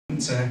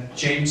It's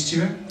James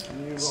Tuer.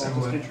 So, I'll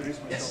just introduce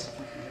myself.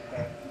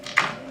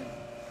 Yes.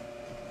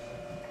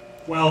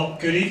 Well,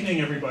 good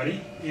evening,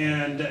 everybody,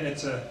 and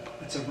it's a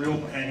real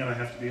hang on. I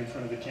have to be in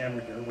front of the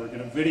camera here. We're going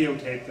to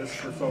videotape this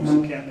for folks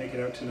who can't make it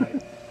out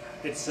tonight.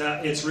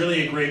 It's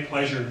really a great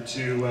pleasure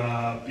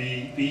to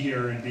be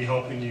here and be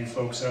helping you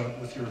folks out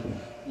with your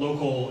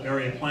local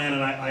area plan.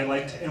 And I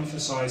like to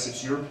emphasize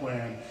it's your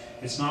plan.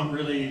 It's not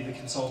really the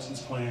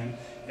consultant's plan.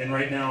 And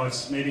right now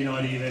it's maybe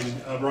not even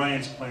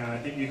Brian's plan. I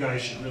think you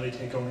guys should really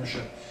take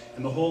ownership.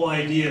 And the whole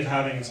idea of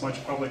having as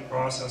much public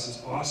process as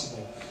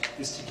possible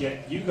is to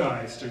get you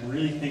guys to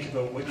really think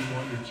about what you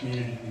want your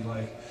community to be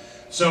like.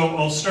 So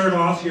I'll start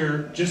off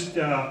here just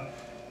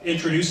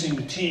introducing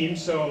the team.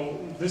 So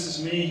this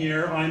is me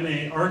here. I'm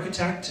an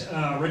architect,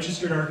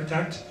 registered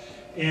architect,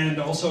 and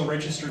also a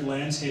registered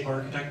landscape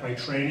architect by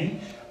training.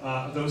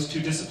 Those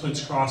two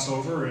disciplines cross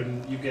over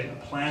and you get a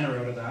planner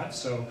out of that.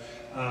 So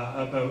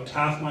about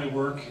half my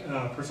work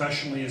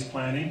professionally is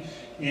planning,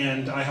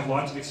 and I have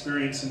lots of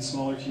experience in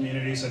smaller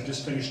communities. I've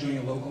just finished doing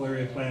a local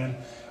area plan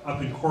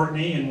up in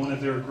Courtenay in one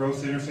of their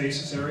growth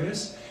interfaces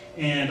areas,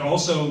 and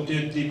also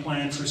did the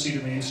plan for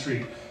Cedar Main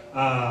Street,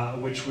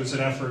 which was an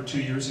effort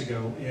 2 years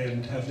ago,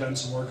 and have done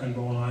some work on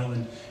Bowen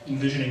Island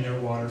envisioning their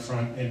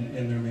waterfront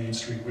in their Main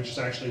Street, which is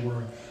actually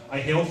where I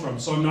hail from.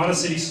 So I'm not a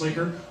city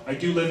slicker. I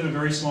do live in a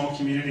very small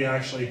community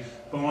actually.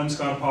 Bowen's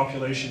got a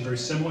population very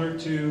similar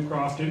to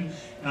Crofton,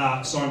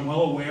 so I'm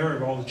well aware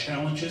of all the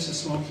challenges a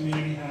small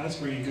community has,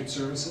 bringing good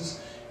services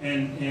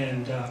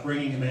and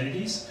bringing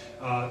amenities.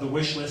 The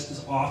wish list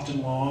is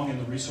often long and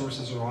the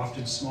resources are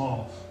often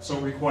small, so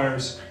it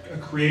requires a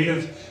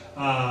creative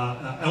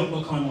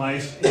outlook on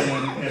life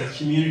and a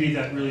community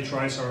that really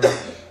tries hard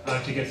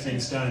to get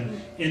things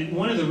done. And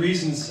one of the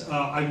reasons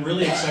I'm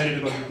really excited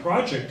about your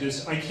project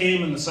is I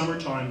came in the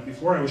summertime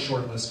before I was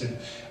shortlisted.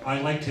 I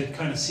like to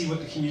kind of see what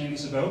the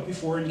community's about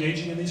before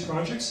engaging in these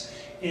projects.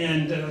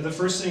 And the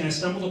first thing I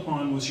stumbled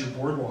upon was your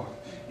boardwalk.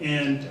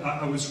 And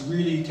I was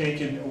really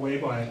taken away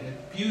by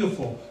it.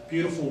 Beautiful,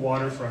 beautiful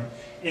waterfront.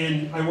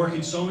 And I work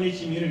in so many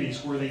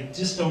communities where they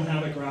just don't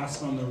have a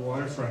grasp on their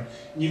waterfront.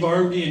 And you've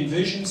already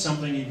envisioned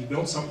something, you've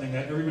built something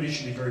that everybody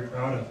should be very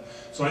proud of.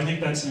 So I think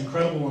that's an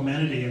incredible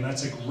amenity, and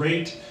that's a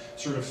great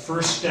sort of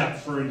first step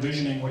for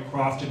envisioning what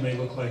Crofton may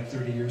look like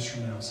 30 years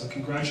from now. So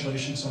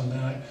congratulations on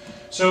that.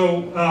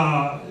 So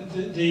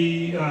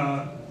the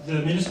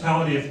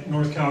Municipality of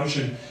North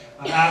Cowichan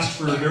asked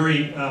for a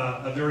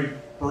very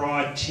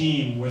broad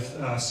team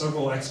with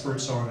several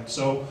experts on it.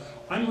 So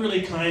I'm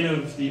really kind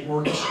of the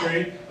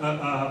orchestrate,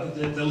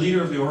 the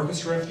leader of the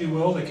orchestra, if you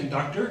will, the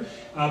conductor.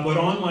 But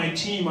on my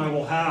team I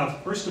will have,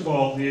 first of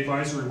all, the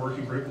advisory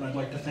working group, and I'd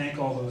like to thank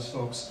all those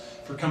folks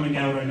for coming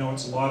out. I know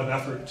it's a lot of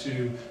effort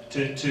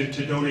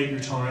to donate your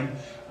time.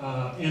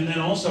 And then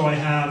also I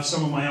have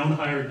some of my own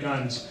hired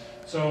guns.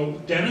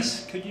 So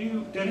Dennis,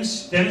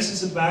 Dennis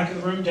is at the back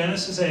of the room.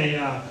 Dennis is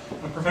a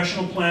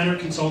professional planner,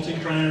 consulting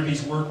planner.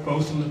 He's worked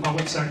both in the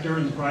public sector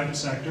and the private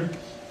sector.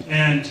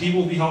 And he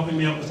will be helping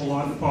me out with a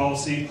lot of the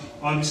policy.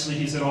 Obviously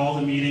he's at all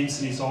the meetings,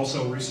 and he's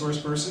also a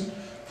resource person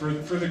for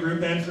the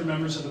group and for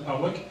members of the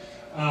public.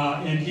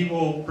 And he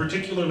will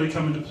particularly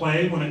come into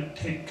play when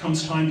it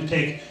comes time to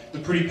take the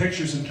pretty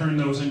pictures and turn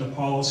those into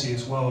policy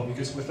as well,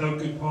 because without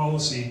good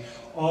policy,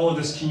 all of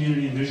this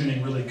community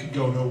envisioning really could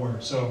go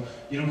nowhere. So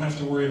you don't have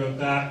to worry about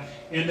that.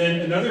 And then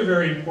another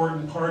very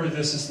important part of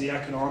this is the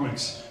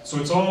economics. So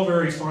it's all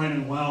very fine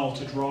and well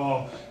to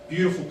draw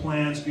beautiful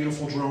plans,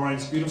 beautiful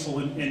drawings, beautiful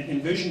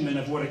envisionment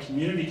of what a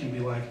community can be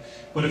like.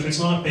 But if it's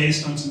not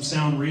based on some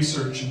sound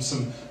research and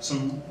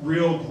some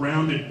real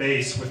grounded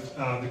base with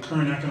the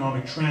current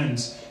economic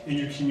trends in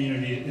your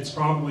community, it's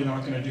probably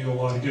not going to do a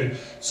lot of good.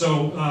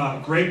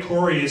 So Greg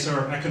Corey is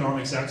our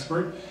economics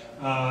expert.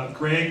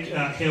 Greg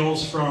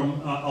hails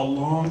from a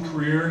long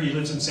career. He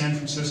lives in San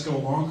Francisco, a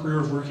long career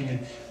of working in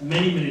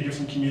many, many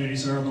different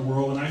communities around the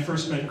world. And I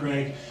first met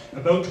Greg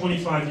about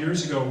 25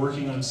 years ago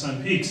working on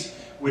Sun Peaks,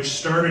 which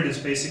started as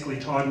basically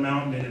Todd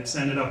Mountain, and it's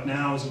ended up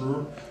now as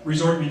a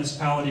resort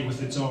municipality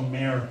with its own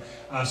mayor.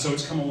 So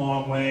it's come a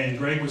long way, and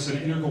Greg was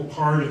an integral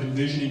part of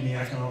envisioning the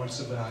economics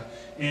of that.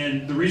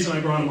 And the reason I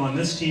brought him on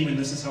this team, and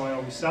this is how I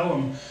always sell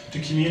him to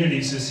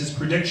communities, is his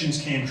predictions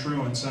came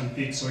true on Sun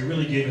Peaks, so he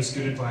really gave us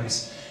good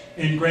advice.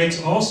 And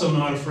Greg's also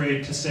not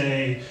afraid to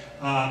say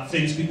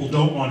things people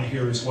don't want to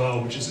hear as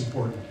well, which is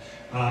important.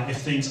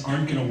 If things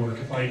aren't going to work,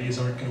 if ideas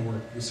aren't going to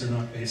work, because they're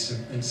not based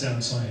in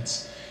sound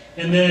science.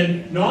 And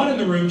then, not in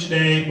the room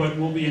today, but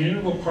will be an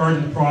integral part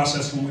in the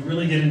process when we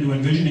really get into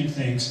envisioning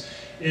things,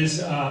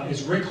 is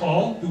Rick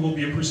Hall, who will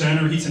be a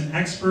presenter. He's an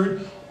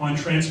expert on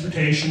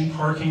transportation,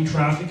 parking,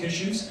 traffic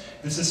issues.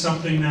 This is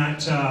something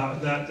that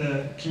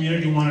the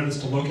community wanted us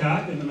to look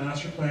at in the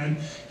master plan.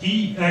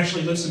 He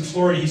actually lives in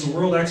Florida. He's a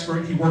world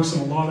expert. He works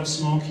in a lot of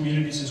small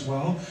communities as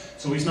well.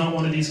 So he's not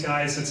one of these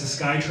guys that's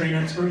a SkyTrain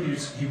expert.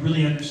 He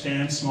really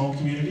understands small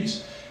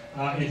communities.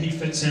 and he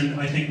fits in,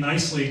 I think,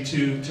 nicely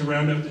to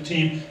round out the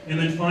team. And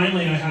then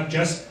finally, I have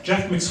Jeff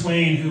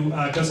McSwain, who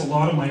does a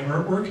lot of my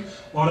artwork,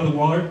 a lot of the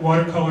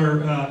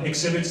watercolor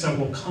exhibits that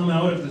will come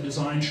out of the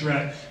design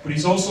charrette. But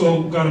he's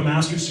also got a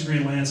master's degree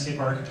in landscape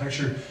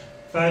architecture.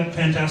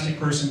 Fantastic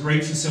person,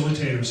 great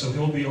facilitator, so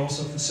he'll be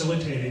also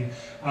facilitating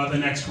the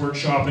next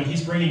workshop, and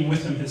he's bringing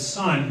with him his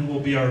son, who will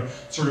be our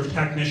sort of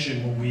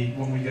technician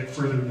when we get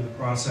further into the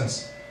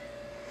process.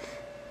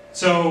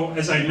 So,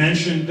 as I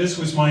mentioned, this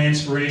was my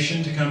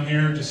inspiration to come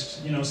here.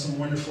 Just, you know, some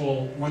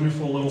wonderful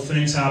little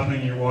things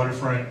happening in your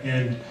waterfront,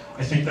 and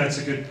I think that's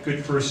a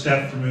good first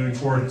step for moving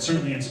forward. It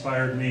certainly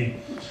inspired me.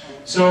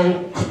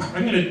 So,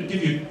 I'm going to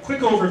give you a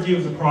quick overview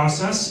of the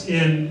process.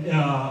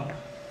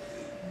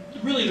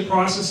 Really, the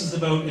process is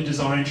about a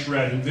design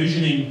charrette,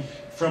 envisioning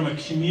from a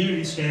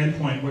community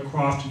standpoint what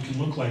Crofton can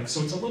look like.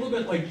 So it's a little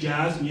bit like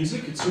jazz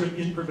music. It's sort of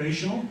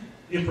improvisational,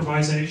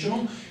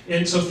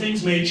 and so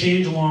things may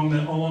change along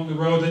the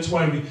road. That's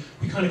why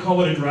we kind of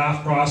call it a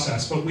draft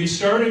process. But we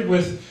started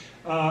with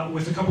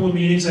a couple of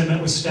meetings. I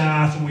met with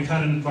staff, and we've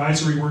had an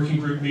advisory working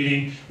group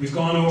meeting. We've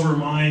gone over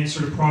my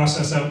sort of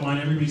process outline.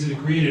 Everybody's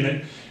agreed in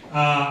it.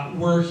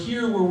 We're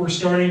here where we're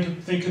starting to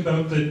think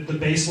about the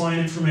baseline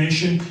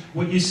information.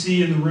 What you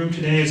see in the room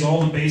today is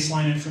all the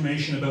baseline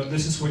information about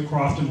this is what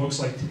Crofton looks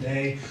like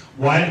today,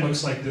 why it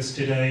looks like this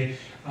today.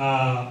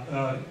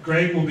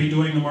 Greg will be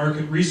doing the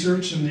market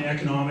research and the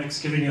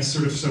economics, giving us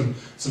sort of some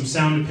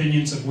sound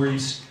opinions of where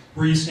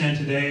you stand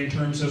today in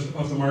terms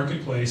of the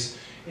marketplace.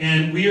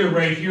 And we are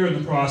right here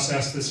in the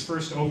process, this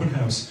first open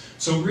house.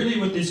 So really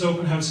what this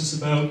open house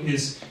is about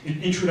is an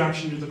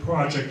introduction to the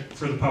project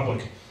for the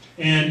public.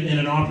 And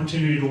an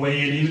opportunity to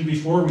weigh in even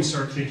before we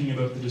start thinking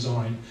about the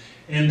design.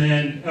 And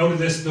then out of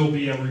this, there'll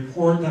be a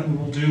report that we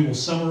will do. We'll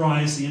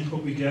summarize the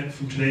input we get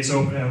from today's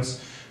open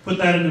house, put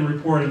that in the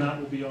report, and that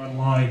will be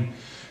online.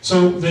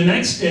 So the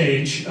next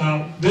stage,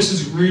 this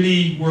is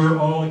really where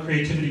all the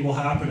creativity will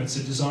happen. It's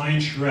a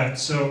design charrette.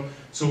 So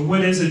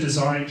what is a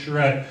design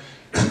charrette?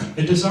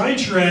 A design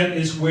charrette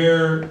is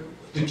where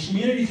the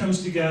community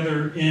comes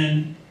together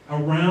in a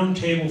round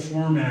table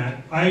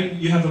format.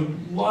 You have a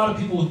lot of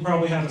people who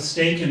probably have a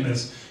stake in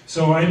this.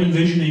 So I'm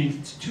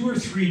envisioning 2 or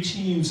 3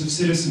 teams of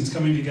citizens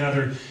coming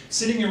together,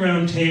 sitting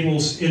around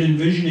tables and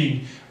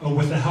envisioning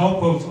with the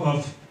help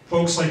of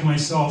folks like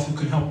myself who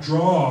can help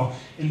draw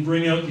and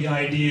bring out the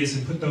ideas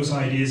and put those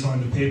ideas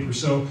onto paper.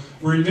 So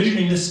we're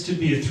envisioning this to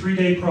be a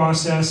 3-day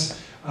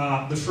process.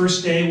 The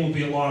first day will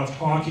be a lot of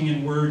talking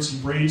in words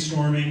and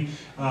brainstorming.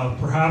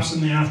 Perhaps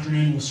in the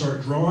afternoon we'll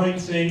start drawing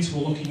things.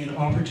 We're looking at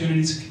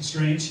opportunities and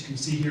constraints. You can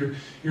see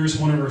here's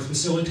one of our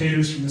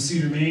facilitators from the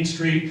Cedar Main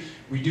Street.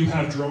 We do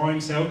have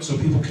drawings out so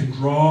people can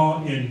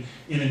draw and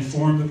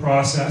inform the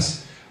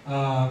process.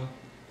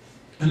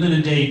 And then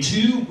in day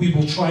 2, we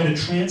will try to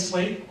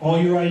translate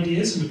all your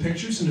ideas into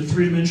pictures, into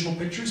 3-dimensional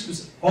pictures,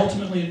 because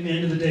ultimately at the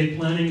end of the day,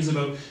 planning is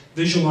about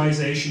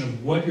visualization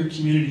of what your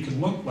community can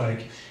look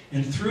like.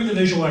 And through the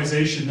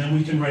visualization, then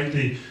we can write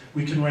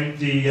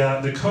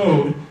the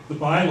code, the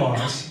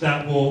bylaws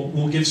that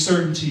will give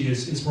certainty,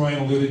 as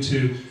Brian alluded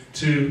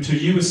to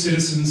you as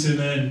citizens, and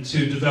then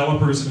to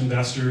developers and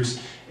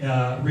investors,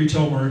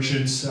 retail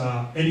merchants,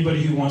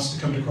 anybody who wants to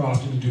come to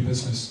Crofton and do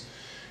business.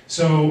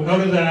 So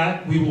out of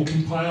that, we will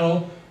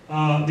compile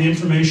the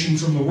information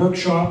from the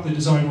workshop, the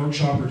design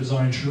workshop or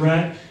design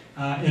charrette.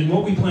 And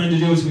what we plan to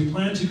do is we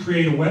plan to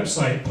create a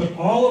website, put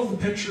all of the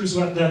pictures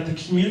that the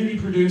community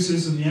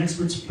produces and the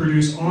experts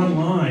produce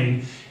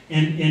online,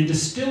 and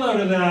distill out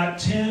of that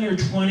 10 or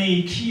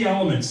 20 key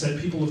elements that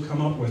people have come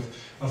up with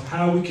of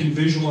how we can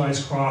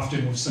visualize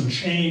Crofton with some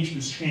change.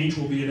 This change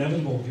will be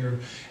inevitable here.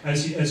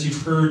 As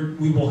you've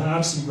heard, we will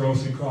have some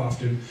growth in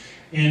Crofton.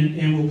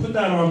 And we'll put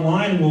that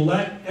online, and we'll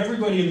let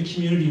everybody in the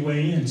community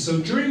weigh in.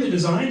 So during the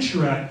design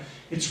charrette,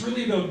 it's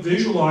really about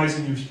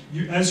visualizing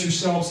as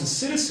yourselves as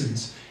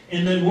citizens.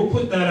 And then we'll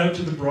put that out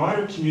to the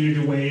broader community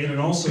to weigh in, and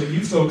also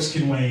you folks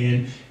can weigh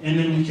in, and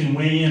then we can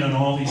weigh in on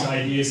all these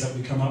ideas that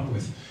we come up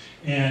with.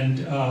 And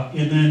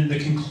then the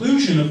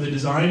conclusion of the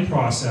design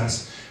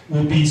process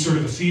will be sort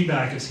of a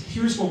feedback. It's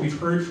here's what we've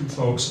heard from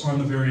folks on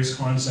the various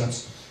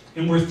concepts.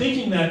 And we're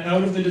thinking that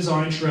out of the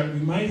design charrette, we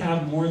might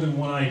have more than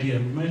one idea,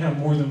 we might have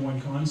more than one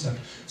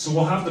concept. So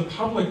we'll have the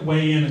public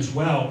weigh in as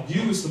well,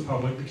 you as the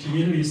public, the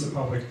community as the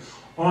public,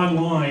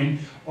 online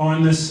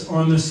on this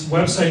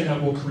website that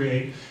we'll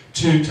create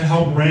to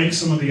help rank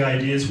some of the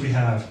ideas we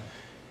have.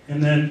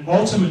 And then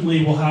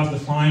ultimately we'll have the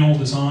final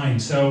design.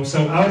 So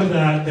out of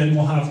that, then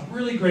we'll have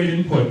really great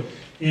input,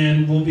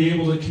 and we'll be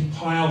able to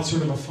compile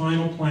sort of a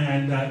final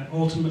plan that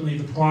ultimately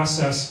the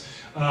process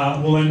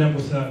we'll end up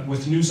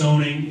with new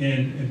zoning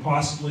and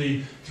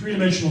possibly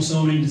 3-dimensional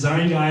zoning,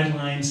 design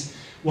guidelines.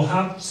 We'll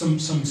have some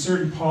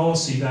certain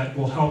policy that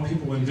will help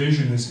people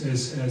envision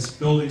as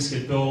buildings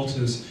get built,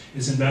 as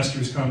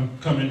investors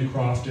come into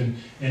Crofton,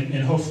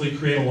 and hopefully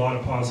create a lot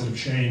of positive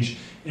change.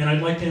 And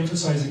I'd like to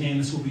emphasize again,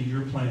 this will be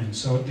your plan.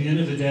 So at the end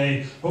of the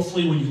day,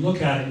 hopefully when you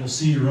look at it, you'll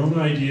see your own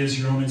ideas,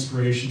 your own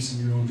inspirations,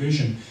 and your own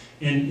vision.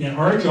 And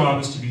our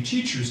job is to be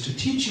teachers, to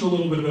teach you a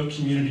little bit about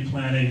community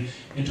planning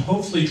and to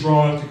hopefully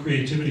draw out the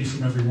creativity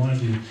from every one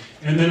of you.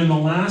 And then in the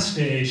last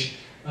stage,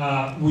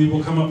 we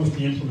will come up with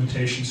the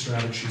implementation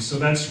strategy. So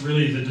that's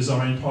really the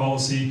design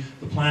policy,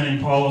 the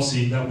planning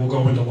policy that will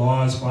go into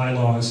laws,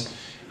 bylaws,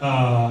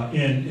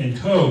 and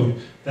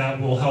code that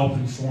will help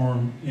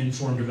inform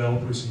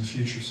developers in the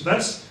future. So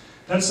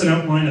that's an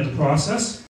outline of the process.